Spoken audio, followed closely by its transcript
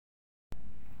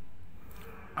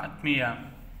ಆತ್ಮೀಯ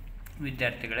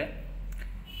ವಿದ್ಯಾರ್ಥಿಗಳೇ,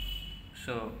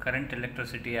 so current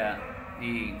ಎಲೆಕ್ಟ್ರಿಸಿಟಿಯ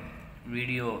ಈ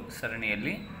ವಿಡಿಯೋ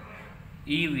ಸರಣಿಯಲ್ಲಿ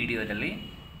ಈ ವಿಡಿಯೋದಲ್ಲಿ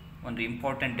ಒಂದು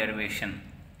important derivation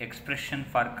expression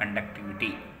for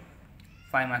conductivity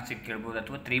 5 ಮಾರ್ಕ್ಸಿಗೆ ಕೇಳ್ಬೋದು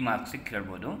ಅಥವಾ 3 ಮಾರ್ಕ್ಸಿಗೆ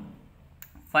ಕೇಳ್ಬೋದು.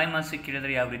 5 ಮಾರ್ಕ್ಸಿಗೆ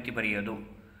ಕೇಳಿದರೆ ಯಾವ ರೀತಿ ಬರೆಯೋದು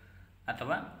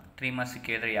ಅಥವಾ 3 ಮಾರ್ಕ್ಸಿಗೆ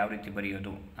ಕೇಳಿದರೆ ಯಾವ ರೀತಿ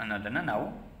ಬರೆಯೋದು ಅನ್ನೋದನ್ನು ನಾವು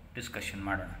ಡಿಸ್ಕಷನ್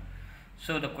ಮಾಡೋಣ.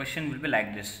 So the question will be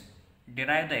like this: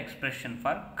 derive the expression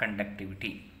for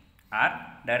conductivity, or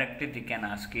directly they can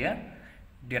ask here,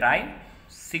 derive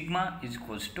sigma is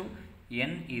equals to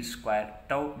n e square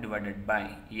tau divided by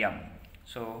m.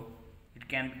 So it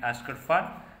can be asked for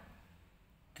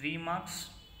 3 marks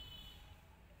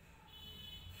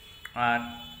or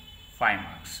 5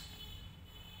 marks.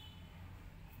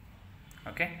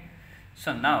 Okay, so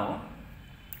now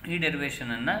ಈ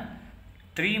ಡೆರಿವೇಷನನ್ನು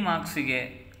 3 ಮಾರ್ಕ್ಸಿಗೆ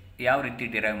ಯಾವ ರೀತಿ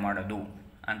derive ಮಾಡೋದು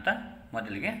ಅಂತ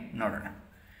ಮೊದಲಿಗೆ ನೋಡೋಣ.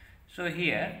 So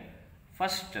here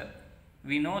first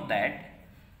we know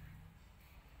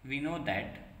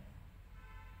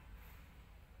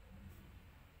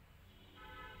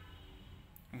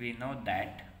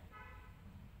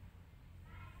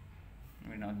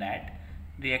that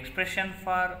the expression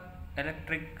for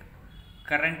electric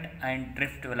current and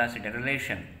drift velocity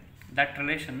relation, that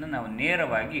relation ನಾವು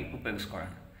ನೇರವಾಗಿ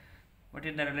ಉಪಯೋಗಿಸ್ಕೊಳ್ಳೋಣ. What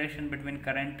is the relation between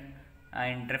current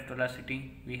and drift velocity?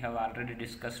 We have already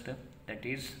discussed, that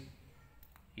is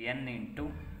n into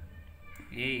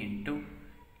a into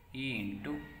e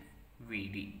into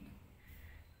vd.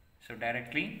 So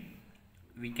directly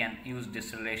we can use this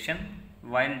relation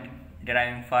while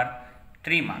deriving for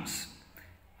 3 marks.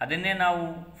 ಅದನ್ನೇ ನಾವು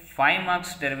 5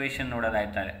 marks derivation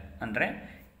ನೋಡೋದಾಯ್ತಾರೆ ಅಂದರೆ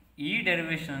ಈ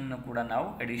ಡೆರಿವೇಷನನ್ನು ಕೂಡ ನಾವು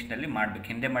additionally ಮಾಡಬೇಕು.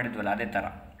 ಹಿಂದೆ ಮಾಡಿದ್ವಲ್ಲ ಅದೇ ಥರ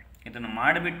ಇದನ್ನು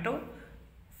ಮಾಡಿಬಿಟ್ಟು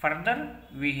further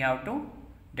we have to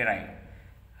derive.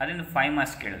 ಅದನ್ನು 5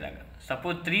 ಮಾರ್ಕ್ಸ್ ಕೇಳಿದಾಗ,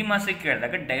 ಸಪೋಸ್ 3 ಮಾರ್ಕ್ಸಿಗೆ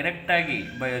ಕೇಳಿದಾಗ ಡೈರೆಕ್ಟಾಗಿ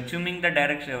by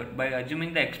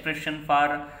ಅಜ್ಯೂಮಿಂಗ್ the expression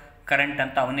for current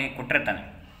ಅಂತ ಅವನೇ ಕೊಟ್ಟಿರ್ತಾನೆ.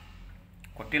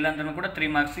 ಕೊಟ್ಟಿಲ್ಲ ಅಂದ್ರೂ ಕೂಡ 3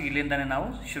 ಮಾರ್ಕ್ಸಿಗೆ ಇಲ್ಲಿಂದನೇ ನಾವು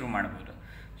ಶುರು ಮಾಡ್ಬೋದು.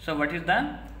 So what is the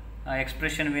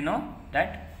expression? we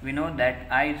know that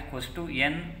I is equals to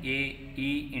n a e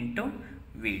into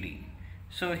vd.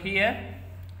 So here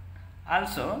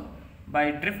also by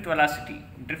drift velocity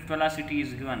is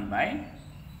given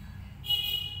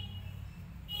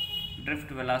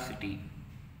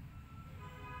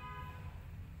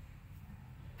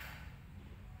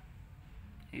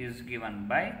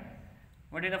by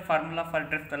what is the formula for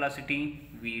drift velocity?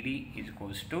 vd is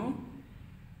equals to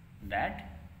that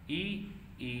e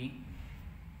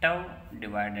tau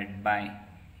divided by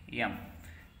m.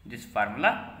 This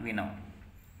formula we know.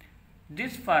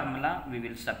 This formula we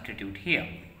will substitute here.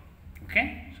 Okay,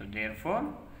 so therefore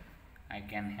I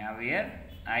can have here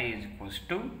I is equals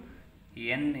to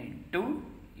n into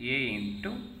a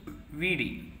into vd.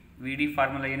 vd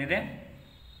formula ಏನಇದೆ?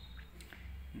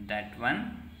 That one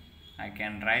I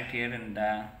can write here in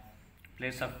the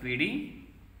place of vd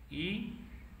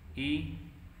e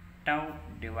tau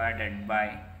divided by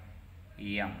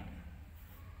m.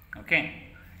 Okay,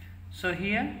 so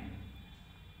here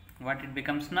what it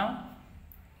becomes now?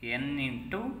 n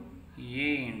into a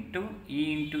into e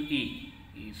into e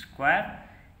square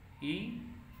e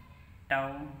tau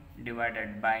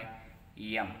divided by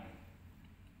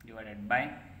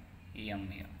m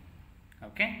here.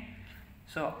 Okay,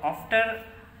 so after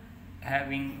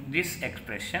having this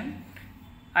expression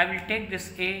I will take this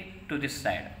a to this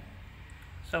side.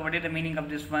 So what is the meaning of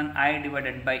this one? I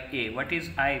divided by a. What is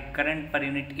I? Current per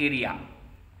unit area,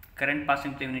 current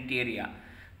passing per unit area,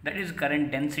 that is current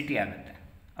density ಆಗುತ್ತೆ,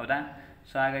 ಹೌದಾ?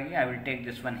 So ಹಾಗಾಗಿ I will take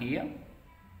this one here.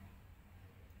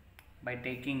 By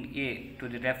taking a to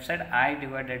the left side, I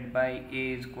divided by a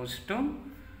is equals to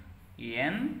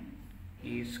n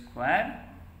e square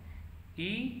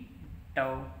e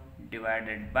tau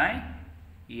divided by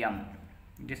m.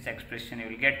 This expression you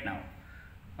will get now.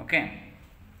 Okay,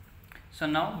 so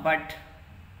now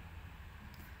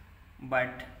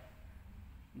but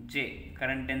J,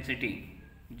 current density,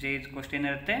 J is question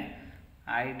irutte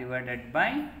I divided by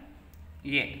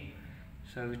A,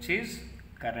 so which is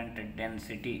current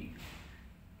density.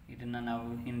 ಇದನ್ನು ನಾವು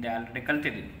ಹಿಂದೆ already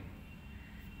ಕಲ್ತಿದ್ದೀವಿ.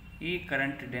 ಈ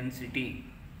current density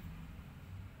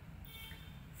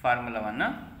ಫಾರ್ಮುಲಾವನ್ನು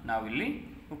ನಾವಿಲ್ಲಿ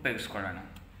ಉಪಯೋಗಿಸ್ಕೊಳ್ಳೋಣ.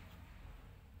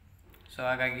 So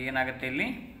ಹಾಗಾಗಿ ಏನಾಗುತ್ತೆ ಇಲ್ಲಿ,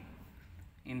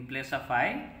 in place of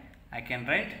I can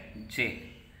write J.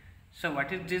 So what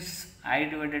is this I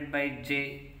divided by J?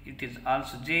 It is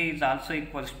also, J is also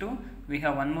equals to, we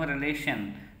have one more relation,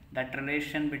 that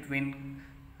relation between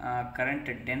current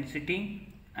density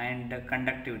and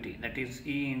conductivity, that is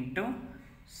E into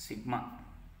sigma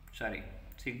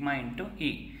into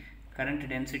E. Current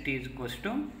density is equals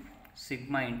to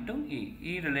sigma into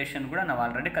ಈ relation ಕೂಡ ನಾವು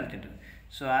already ಕಲ್ತಿದ್ವಿ.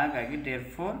 So ಹಾಗಾಗಿ there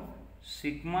four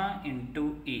sigma into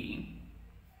E,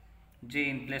 J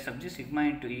in place of G, sigma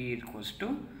into E equals to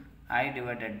I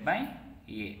divided by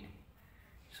A.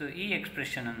 So ಈ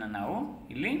ಎಕ್ಸ್ಪ್ರೆಷನನ್ನು ನಾವು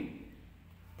ಇಲ್ಲಿ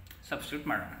substitute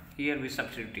ಮಾಡೋಣ. Here V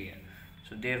substitute here.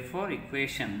 So there four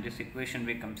this equation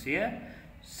becomes here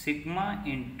sigma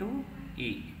into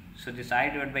e. So this I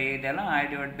divide by A ಇದೆಯಲ್ಲ, I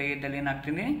divide by ಎದಲ್ಲಿ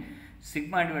ಏನಾಗ್ತೀನಿ,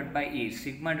 sigma divide by E.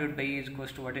 Sigma divide by E is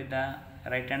equals to what is the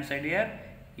right hand side here,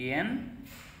 N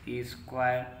E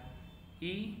square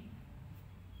E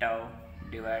tau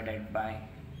divided by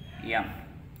m.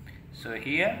 So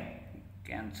here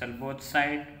cancel both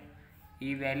side e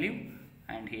value,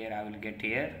 and here I will get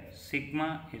here sigma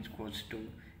is equals to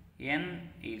n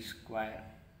e square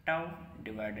tau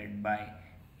divided by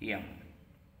m.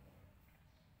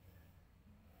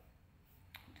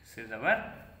 This is our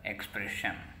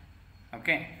expression.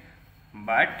 Okay,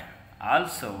 but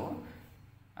also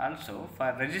for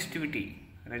resistivity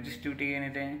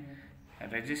ಏನಿದೆ,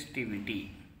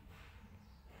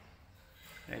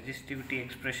 resistivity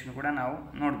expression ಕೂಡ ನಾವು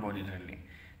ನೋಡ್ಬೋದು. ಇದರಲ್ಲಿ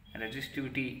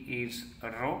resistivity is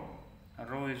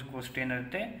rho is coast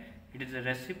ಏನಿರುತ್ತೆ, it is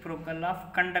reciprocal of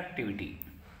conductivity.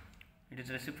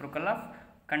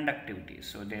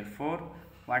 So therefore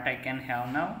what I can have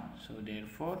now, so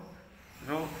therefore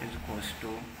rho is equals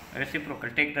to reciprocal,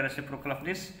 take the reciprocal of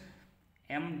this,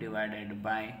 m divided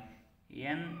by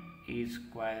n e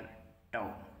square tau.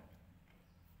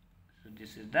 So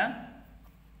this is the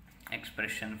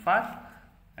expression for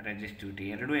resistivity.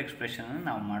 ಎರಡು expression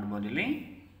ನಾವು ಮಾಡ್ಬೋದು ಇಲ್ಲಿ.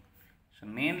 So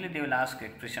mainly they will ask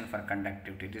expression for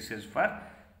conductivity. This is for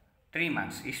 3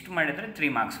 marks. ಇಷ್ಟು ಮಾಡಿದರೆ 3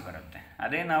 marks ಬರುತ್ತೆ.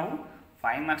 ಅದೇ ನಾವು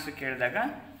 5 marks ಕೇಳಿದಾಗ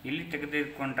ಇಲ್ಲಿ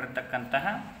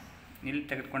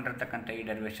ತೆಗೆದುಕೊಂಡಿರ್ತಕ್ಕಂಥ ಈ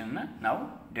ಡೆರಿವೇಷನ್ನ ನಾವು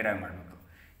ಡಿರೈವ್ ಮಾಡಬೇಕು.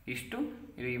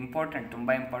 ಇದು ಇಂಪಾರ್ಟೆಂಟ್, ತುಂಬ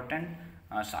ಇಂಪಾರ್ಟೆಂಟ್.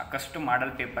 ಸಾಕಷ್ಟು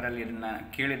ಮಾಡಲ್ ಪೇಪರಲ್ಲಿ ಇದನ್ನು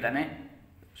ಕೇಳಿದ್ದಾನೆ.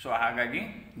 ಸೊ ಹಾಗಾಗಿ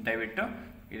ದಯವಿಟ್ಟು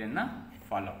ಇದನ್ನು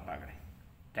ಫಾಲೋ ಅಪ್ ಆಗಲಿ.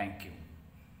 Thank you.